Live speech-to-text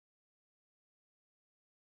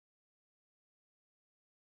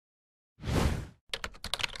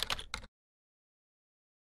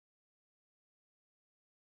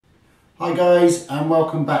Hi guys, and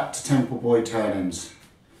welcome back to Temple Woodturnings.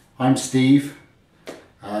 I'm Steve.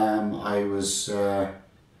 It was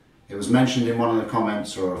mentioned in one of the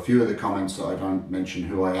comments, or a few of the comments, that I don't mention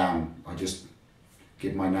who I am. I just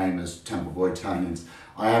give my name as Temple Woodturnings.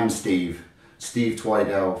 I am Steve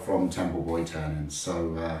Twydell from Temple Woodturnings.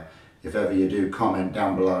 So if ever you do comment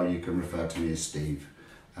down below, you can refer to me as Steve.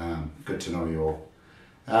 Good to know you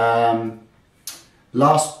all.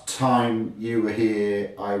 Last time you were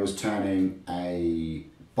here, I was turning a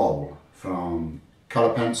bowl from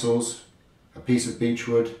colour pencils, a piece of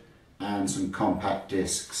beechwood and some compact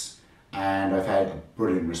discs, and I've had a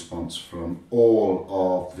brilliant response from all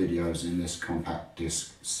of the videos in this compact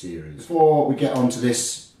disc series. Before we get on to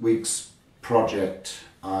this week's project,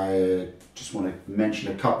 I just want to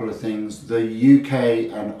mention a couple of things. The UK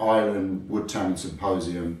and Ireland Woodturning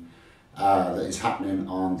Symposium that is happening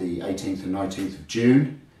on the 18th and 19th of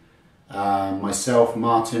June. Myself,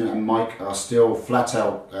 Martin and Mike are still flat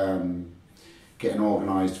out getting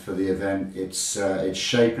organised for the event. It's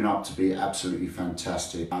shaping up to be absolutely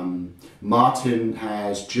fantastic. Martin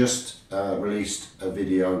has just released a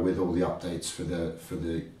video with all the updates for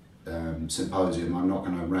the symposium. I'm not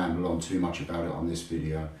going to ramble on too much about it on this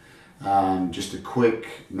video. Just a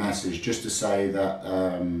quick message just to say that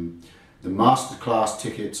the masterclass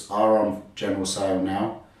tickets are on general sale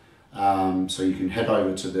now, so you can head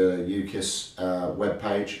over to the UKIWS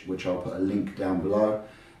webpage, which I'll put a link down below,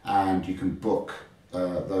 and you can book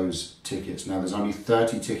those tickets. Now there's only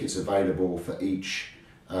 30 tickets available for each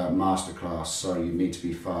masterclass, so you need to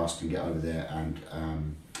be fast and get over there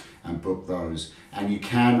and book those. And you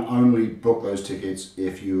can only book those tickets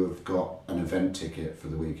if you have got an event ticket for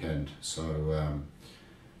the weekend.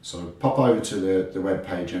 So pop over to the web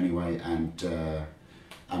page anyway, and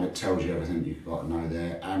it tells you everything you've got to know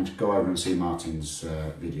there. And go over and see Martin's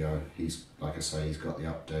video. He's, like I say, he's got the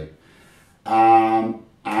update.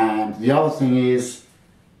 And the other thing is,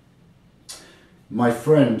 my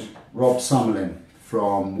friend Rob Summerlin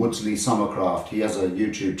from Woodsley Summercraft, he has a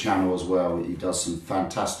YouTube channel as well. He does some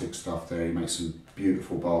fantastic stuff there. He makes some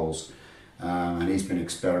beautiful bowls, and he's been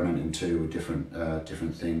experimenting too with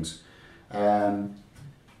different things.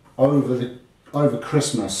 Over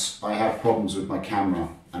Christmas, I had problems with my camera,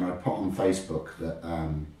 and I put on Facebook that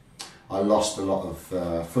I lost a lot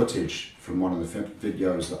of footage from one of the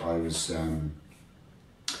videos that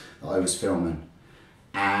I was filming.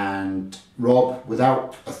 And Rob,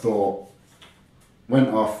 without a thought, went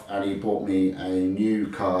off and he bought me a new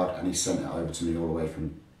card, and he sent it over to me all the way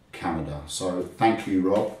from Canada. So thank you,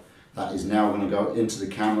 Rob. That is now going to go into the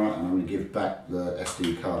camera, and I'm going to give back the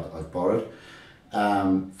SD card that I've borrowed.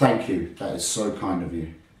 Thank you, that is so kind of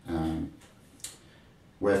you.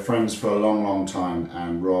 We're friends for a long time,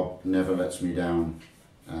 and Rob never lets me down.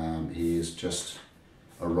 He is just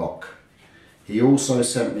a rock. He also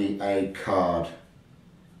sent me a card.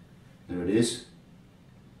 There it is.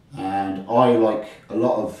 And I, like a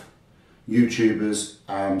lot of YouTubers,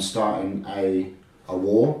 am starting a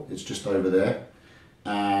war. It's just over there.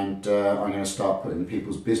 And I'm going to start putting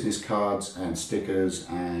people's business cards and stickers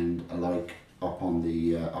and alike up on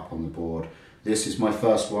the board. This is my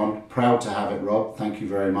first one. Proud to have it, Rob. Thank you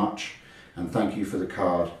very much, and thank you for the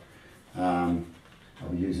card. I'll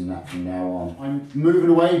be using that from now on. I'm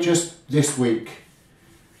moving away just this week,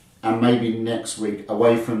 and maybe next week,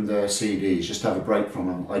 away from the CDs, just have a break from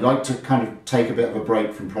them. I like to kind of take a bit of a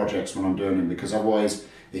break from projects when I'm doing them, because otherwise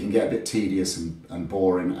it can get a bit tedious and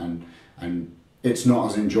boring, and it's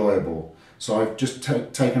not as enjoyable. So I've just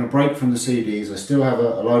taken a break from the CDs. I still have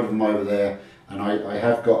a load of them over there, and I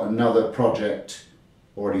have got another project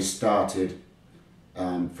already started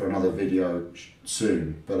for another video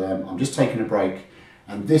soon. But I'm just taking a break.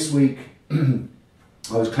 And this week I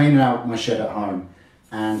was cleaning out my shed at home,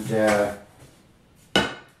 and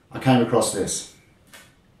I came across this.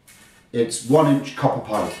 It's 1-inch copper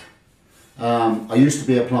pipe. I used to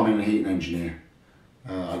be a plumbing and heating engineer.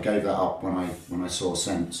 I gave that up when I saw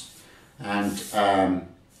sense, and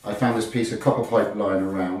I found this piece of copper pipe lying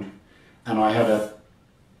around, and I had a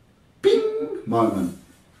bing moment.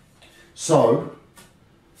 So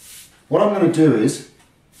what I'm going to do is,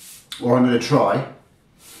 or I'm going to try,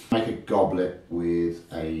 make a goblet with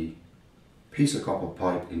a piece of copper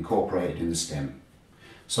pipe incorporated in the stem.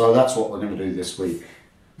 So that's what we're going to do this week.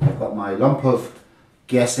 I've got my lump of,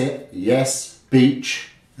 guess it, yes,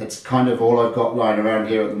 beech. That's kind of all I've got lying around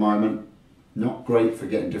here at the moment. Not great for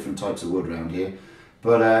getting different types of wood around here,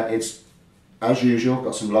 but it's, as usual,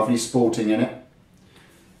 got some lovely sporting in it.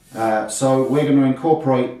 So we're going to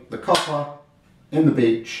incorporate the copper in the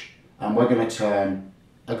beech, and we're going to turn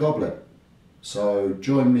a goblet. So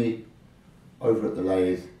join me over at the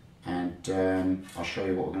lathe and I'll show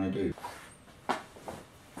you what we're going to do.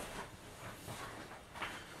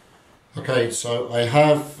 Okay, so I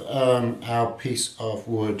have our piece of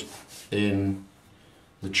wood in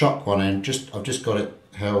the chuck one end. I've just got it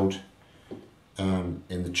held in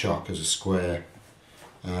the chuck as a square,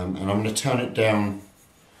 and I'm going to turn it down,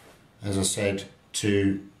 as I said,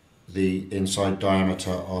 to the inside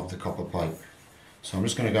diameter of the copper pipe. So I'm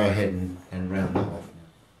just going to go ahead and round that off.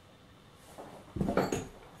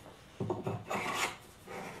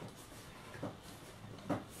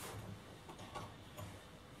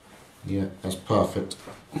 Yeah, that's perfect.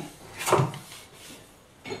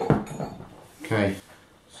 Okay,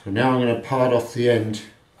 so now I'm going to part off the end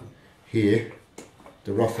here,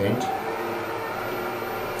 the rough end.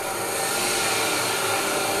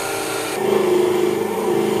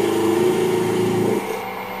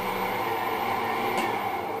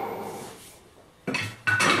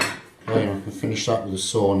 Okay, I can finish that with a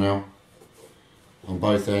saw now on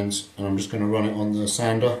both ends, and I'm just going to run it on the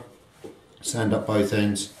sander, sand up both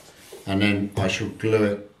ends, and then I shall glue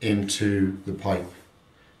it into the pipe.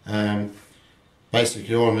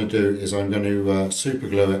 Basically all I'm going to do is I'm going to super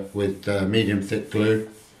glue it with medium thick glue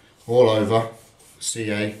all over,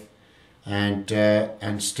 CA, and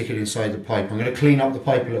stick it inside the pipe. I'm going to clean up the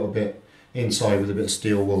pipe a little bit inside with a bit of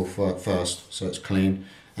steel wool first, so it's clean,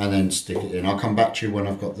 and then stick it in. I'll come back to you when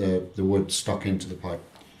I've got the wood stuck into the pipe.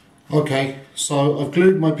 Okay, so I've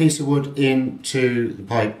glued my piece of wood into the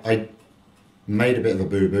pipe. I made a bit of a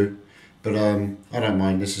boo-boo, but I don't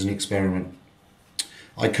mind, this is an experiment.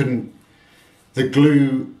 I couldn't, the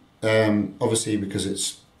glue, obviously because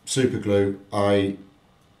it's super glue, I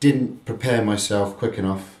didn't prepare myself quick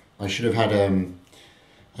enough. I should have had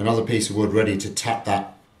another piece of wood ready to tap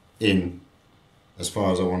that in as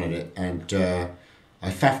far as I wanted it, and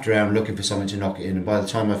I faffed around looking for something to knock it in, and by the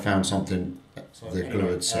time I found something, the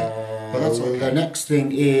glue had set. But that's okay. The next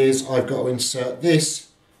thing is I've got to insert this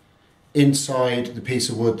inside the piece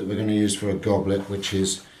of wood that we're going to use for a goblet, which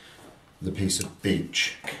is the piece of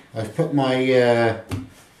beech. I've put my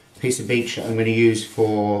piece of beech that I'm going to use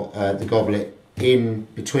for the goblet in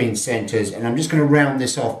between centres, and I'm just going to round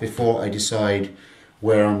this off before I decide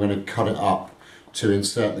where I'm going to cut it up to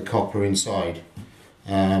insert the copper inside.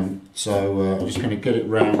 So I'm just going to get it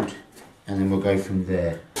round, and then we'll go from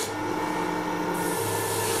there.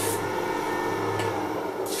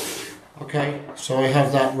 Okay, so I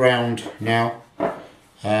have that round now.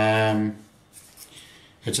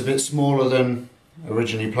 It's a bit smaller than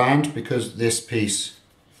originally planned because this piece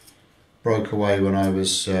broke away when I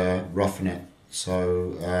was roughing it.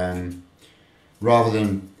 So rather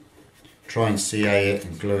than try and CA it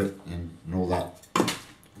and glue it and all that,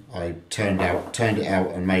 I turned it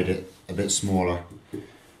out and made it a bit smaller.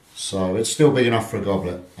 So it's still big enough for a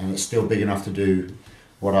goblet, and it's still big enough to do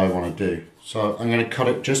what I want to do. So I'm going to cut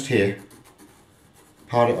it just here,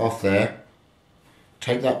 part it off there,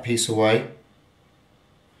 take that piece away,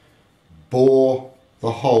 bore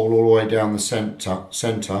the hole all the way down the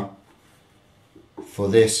centre for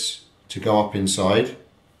this to go up inside,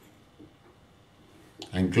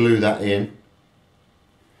 and glue that in,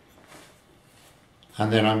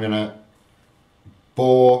 and then I'm going to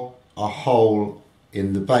bore a hole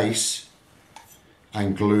in the base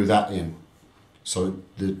and glue that in, so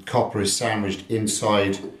the copper is sandwiched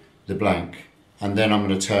inside the blank, and then I'm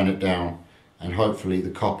going to turn it down, and hopefully the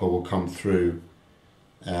copper will come through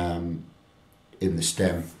in the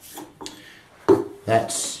stem.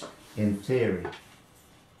 That's in theory.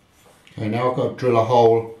 Okay, now I've got to drill a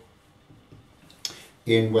hole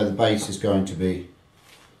in where the base is going to be,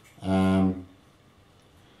 and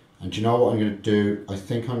do you know what I'm going to do? I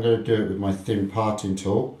think I'm going to do it with my thin parting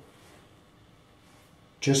tool,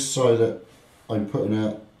 just so that I'm putting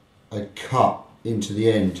a cut into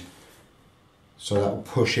the end, so that will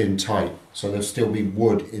push in tight, so there'll still be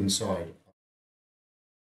wood inside.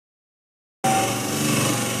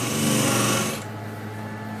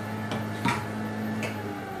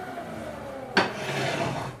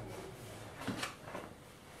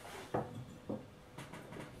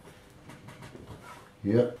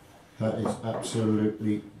 Yep, that is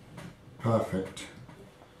absolutely perfect.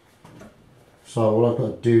 So all I've got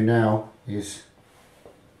to do now is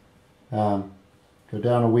go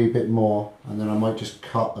down a wee bit more, and then I might just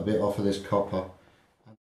cut a bit off of this copper.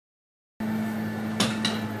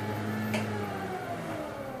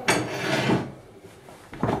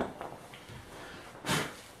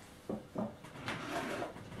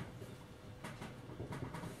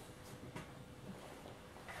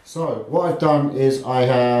 So what I've done is I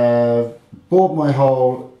have bored my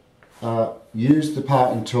hole, used the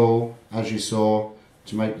parting tool as you saw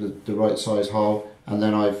to make the right size hole, and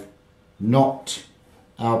then I've knocked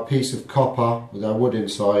our piece of copper with our wood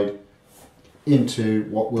inside into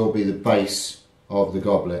what will be the base of the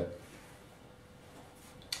goblet.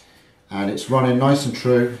 And it's running nice and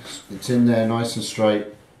true, it's in there nice and straight,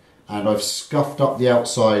 and I've scuffed up the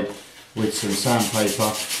outside with some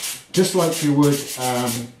sandpaper, just like you would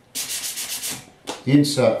the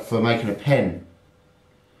insert for making a pen.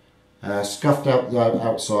 Scuffed out the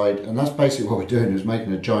outside, and that's basically what we're doing, is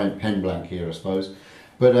making a giant pen blank here, I suppose.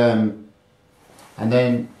 But and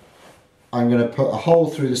then I'm going to put a hole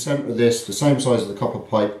through the centre of this, the same size as the copper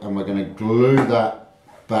pipe, and we're going to glue that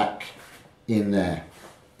back in there.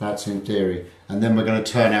 That's in theory. And then we're going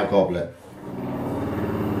to turn our goblet.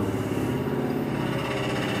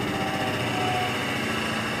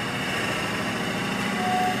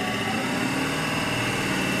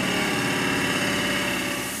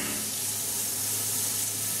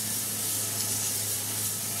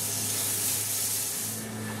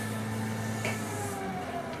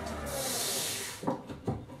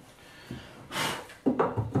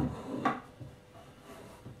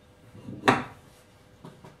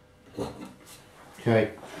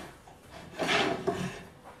 Okay.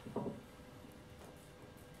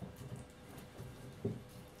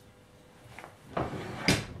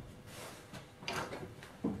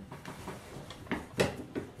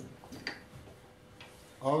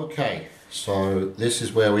 Okay, so this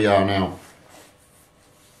is where we are now.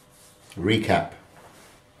 Recap.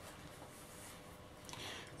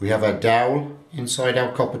 We have our dowel inside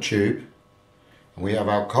our copper tube, and we have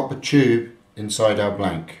our copper tube inside our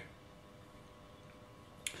blank.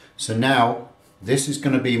 So now this is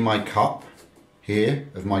going to be my cup here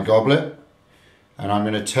of my goblet, and I'm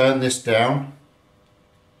going to turn this down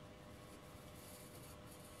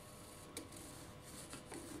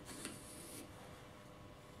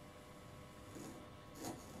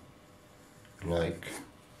like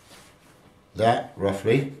that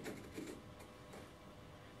roughly,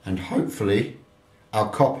 and hopefully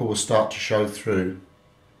our copper will start to show through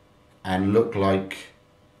and look like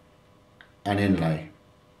an inlay,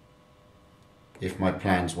 if my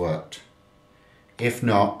plans worked. If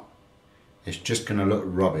not, it's just going to look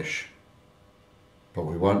rubbish, but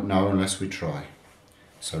we won't know unless we try.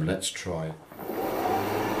 So let's try.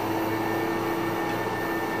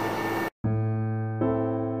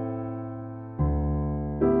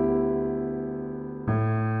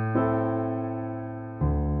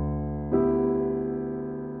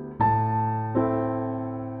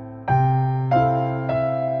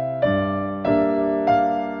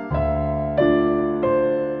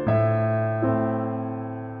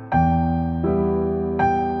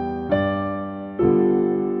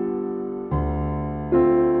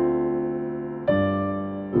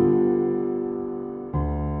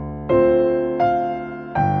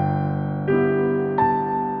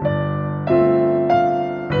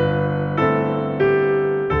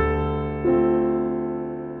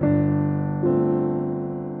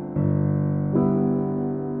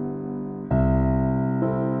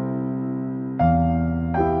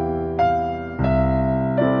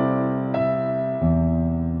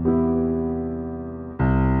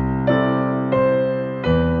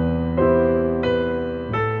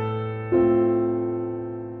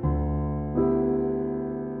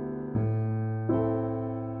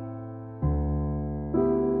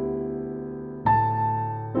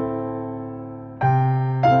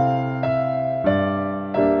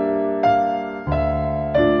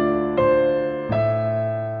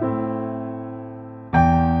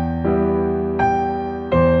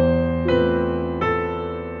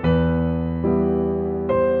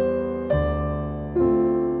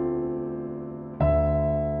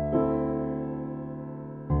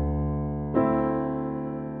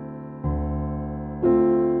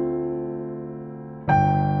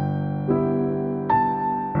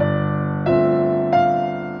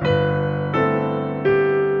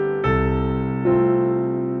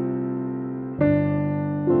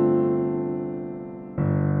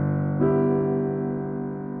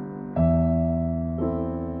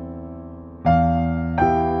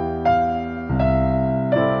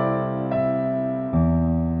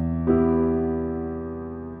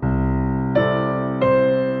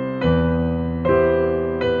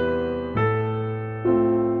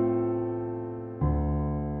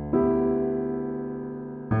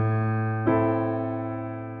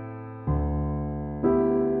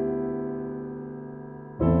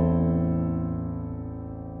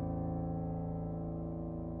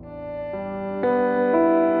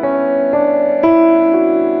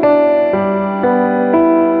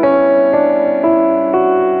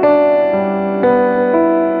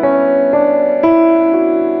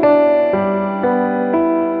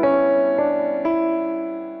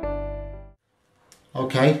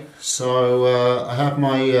 So I have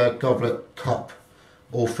my goblet cup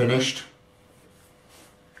all finished.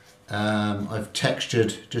 I've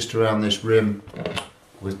textured just around this rim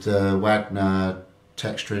with the Wagner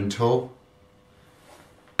texturing tool,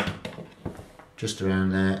 just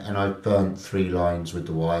around there, and I've burnt 3 lines with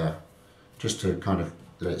the wire just to kind of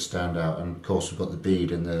let it stand out. And of course we've got the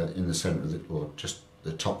bead in the centre of the, or just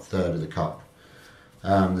the top third of the cup.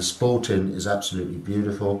 The sporting is absolutely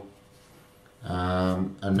beautiful,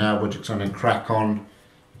 and now we're just going to crack on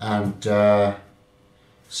and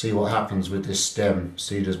see what happens with this stem.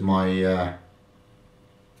 See, does my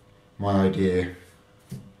my idea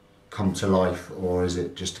come to life, or is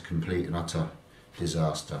it just a complete and utter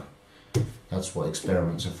disaster? That's what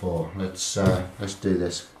experiments are for. Let's do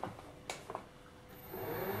this.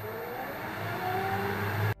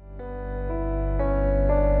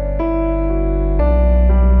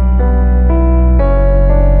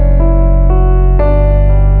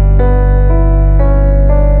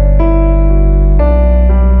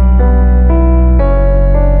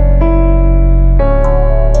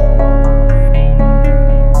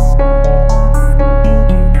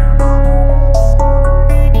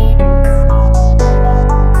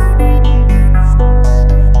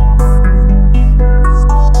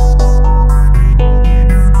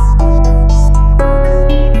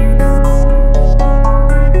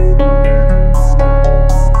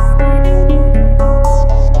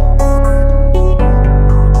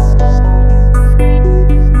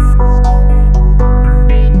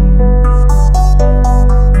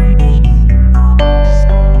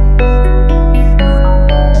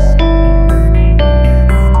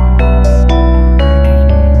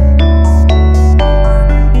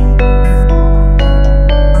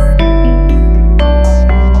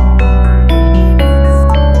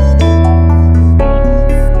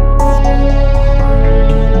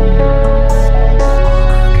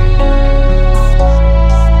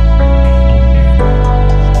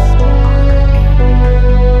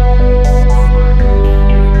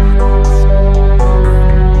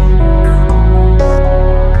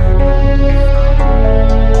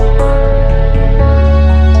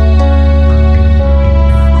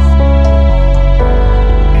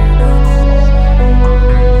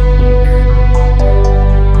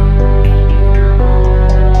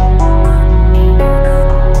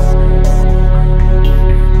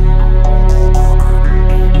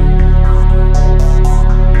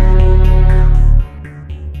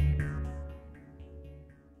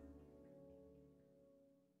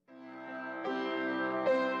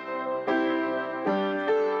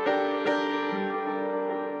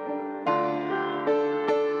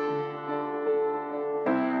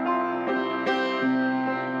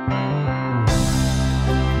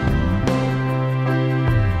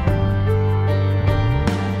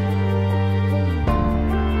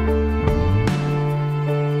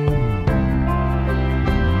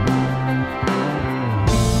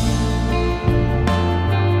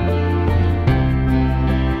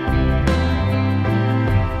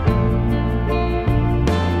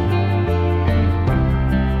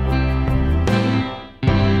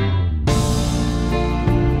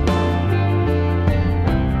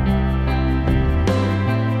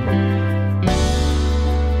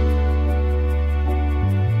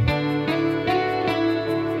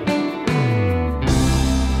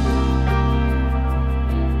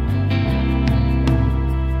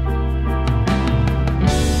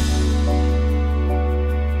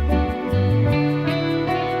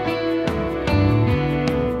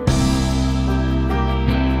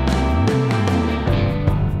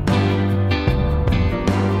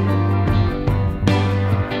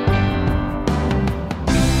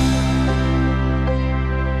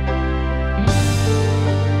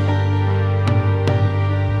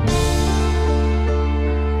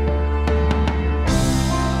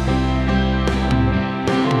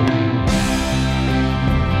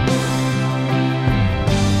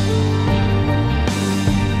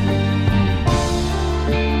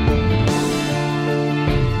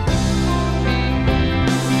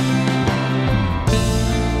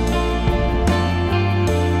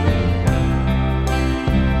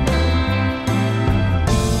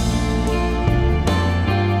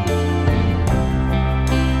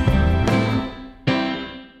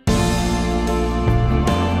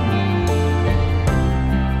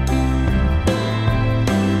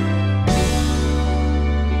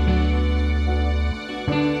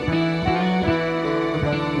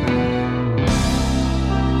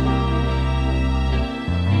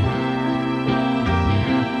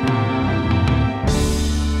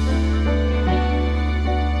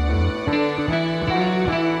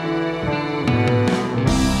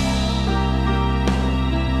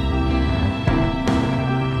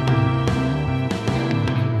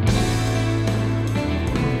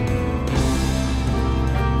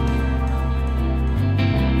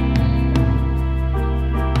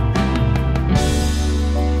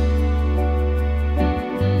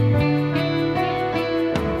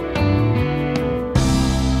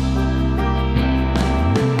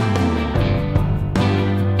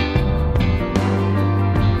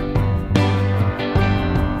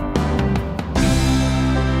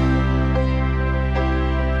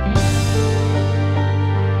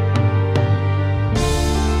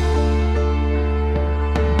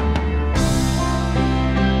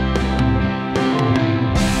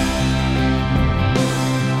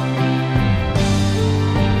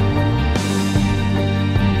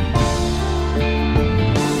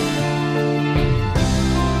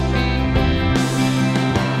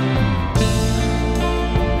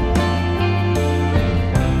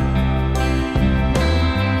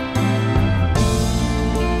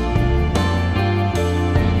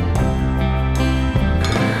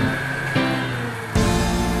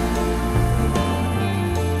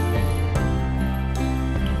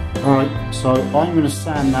 So I'm going to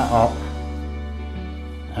sand that up.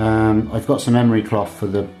 I've got some emery cloth for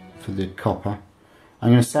the copper. I'm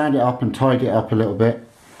going to sand it up and tidy it up a little bit.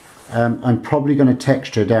 I'm probably going to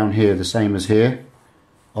texture down here the same as here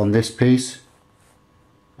on this piece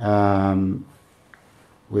with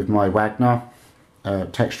my Wagner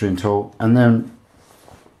texturing tool, and then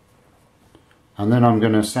I'm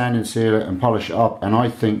going to sand and seal it and polish it up, and I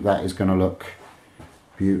think that is going to look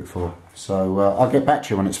beautiful. So I'll get back to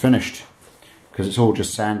you when it's finished, because it's all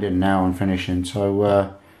just sanding now and finishing.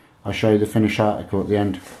 So I'll show you the finished article at the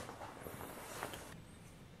end.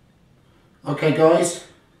 Okay guys,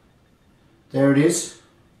 there it is.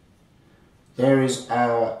 There is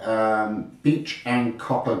our beech and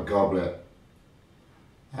copper goblet.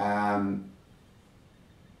 Now,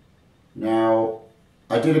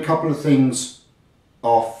 I did a couple of things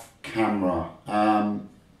off camera. I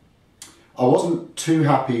wasn't too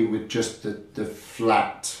happy with just the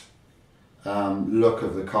flat look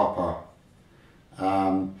of the copper.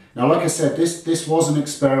 Now, like I said, this was an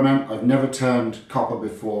experiment. I've never turned copper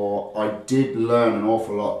before. I did learn an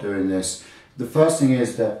awful lot doing this. The first thing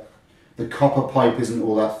is that the copper pipe isn't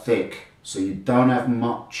all that thick, so you don't have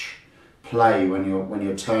much play when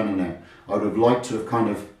you're turning it. I would have liked to have kind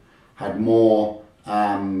of had more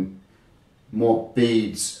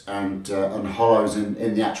beads and hollows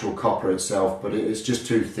in the actual copper itself, but it's just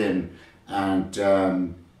too thin, and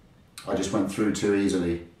I just went through too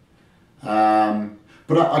easily.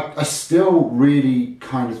 But I still really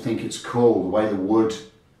kind of think it's cool the way the wood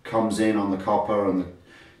comes in on the copper, and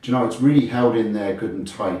do you know, it's really held in there good and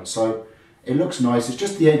tight, so it looks nice. It's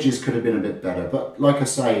just the edges could have been a bit better, but like I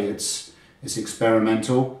say, it's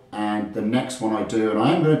experimental, and the next one I do, and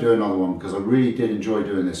I am going to do another one because I really did enjoy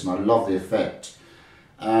doing this and I love the effect.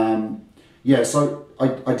 Yeah, so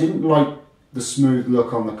I didn't like the smooth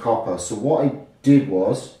look on the copper, so what I did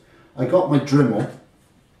was I got my Dremel,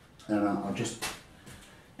 and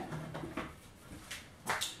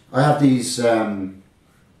I have these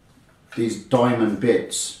diamond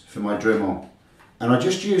bits for my Dremel, and I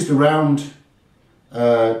just used a round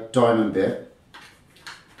diamond bit,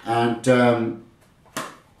 and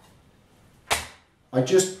I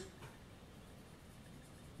just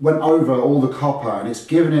went over all the copper, and it's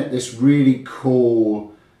given it this really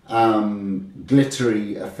cool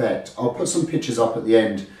glittery effect. I'll put some pictures up at the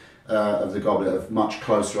end of the goblet of much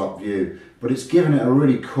closer up view, but it's given it a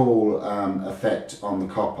really cool effect on the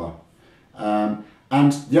copper.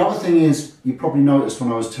 And the other thing is, you probably noticed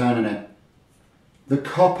when I was turning it, the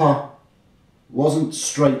copper wasn't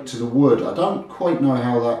straight to the wood. I don't quite know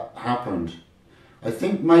how that happened. I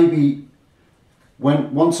think maybe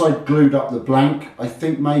once I glued up the blank, I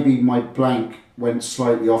think maybe my blank went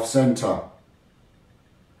slightly off center.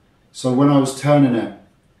 So when I was turning it,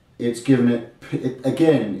 it's given it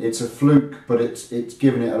again, it's a fluke, but it's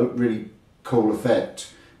given it a really cool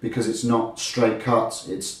effect because it's not straight cuts,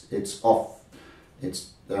 it's off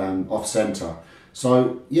center.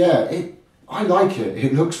 So yeah, I like it.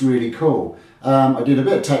 It looks really cool. I did a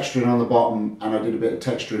bit of texturing on the bottom, and I did a bit of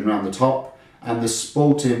texturing around the top, and the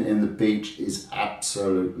sporting in the beech is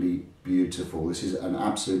absolutely beautiful. This is an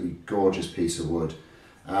absolutely gorgeous piece of wood.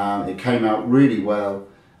 It came out really well.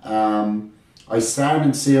 I sand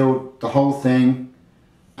and sealed the whole thing,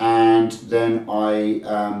 and then I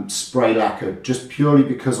spray lacquered, just purely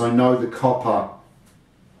because I know the copper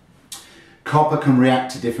can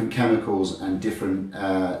react to different chemicals and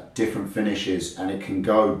different finishes, and it can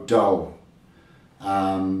go dull.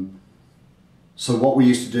 So what we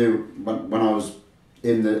used to do when I was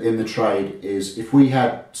in the trade is, if we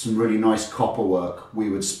had some really nice copper work, we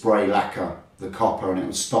would spray lacquer the copper, and it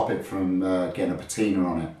would stop it from getting a patina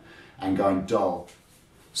on it and going dull.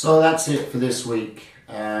 So that's it for this week.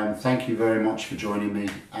 Thank you very much for joining me.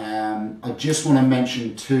 I just want to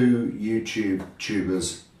mention two YouTube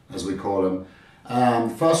tubers, as we call them.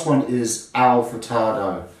 The first one is Al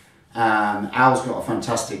Furtado. Al's got a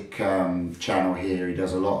fantastic channel here. He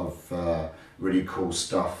does a lot of really cool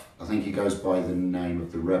stuff. I think he goes by the name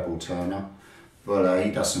of the Rebel Turner, but he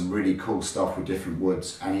does some really cool stuff with different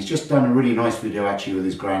woods, and he's just done a really nice video actually with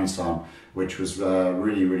his grandson, which was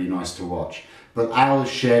really nice to watch. But Al has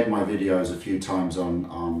shared my videos a few times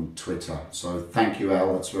on Twitter, so thank you,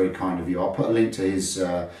 Al, that's very kind of you. I'll put a link to his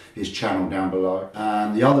channel down below.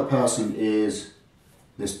 And the other person is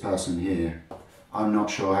this person here. I'm not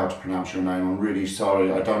sure how to pronounce your name, I'm really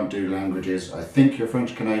sorry, I don't do languages. I think you're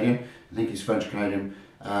French Canadian, I think he's French Canadian.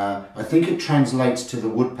 I think it translates to the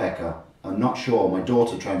woodpecker, I'm not sure, my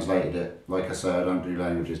daughter translated it. Like I say, I don't do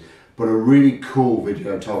languages. But a really cool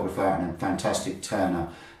videographer and a fantastic turner.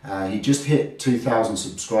 He just hit 2,000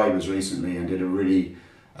 subscribers recently and did a really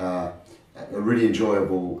a really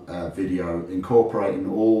enjoyable video incorporating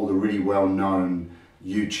all the really well-known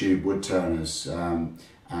YouTube woodturners.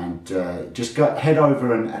 Just head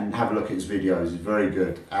over and have a look at his videos. He's very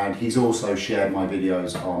good, and he's also shared my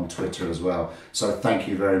videos on Twitter as well, so thank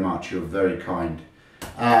you very much, you're very kind.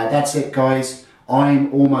 That's it guys,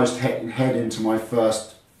 I'm almost heading to my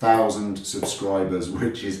first 1,000 subscribers,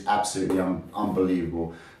 which is absolutely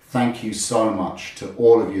unbelievable. Thank you so much to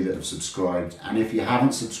all of you that have subscribed, and if you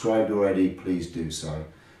haven't subscribed already, please do so.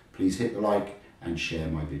 Please hit the like and share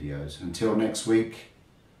my videos. Until next week,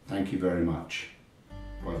 thank you very much.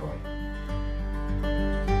 Bye bye.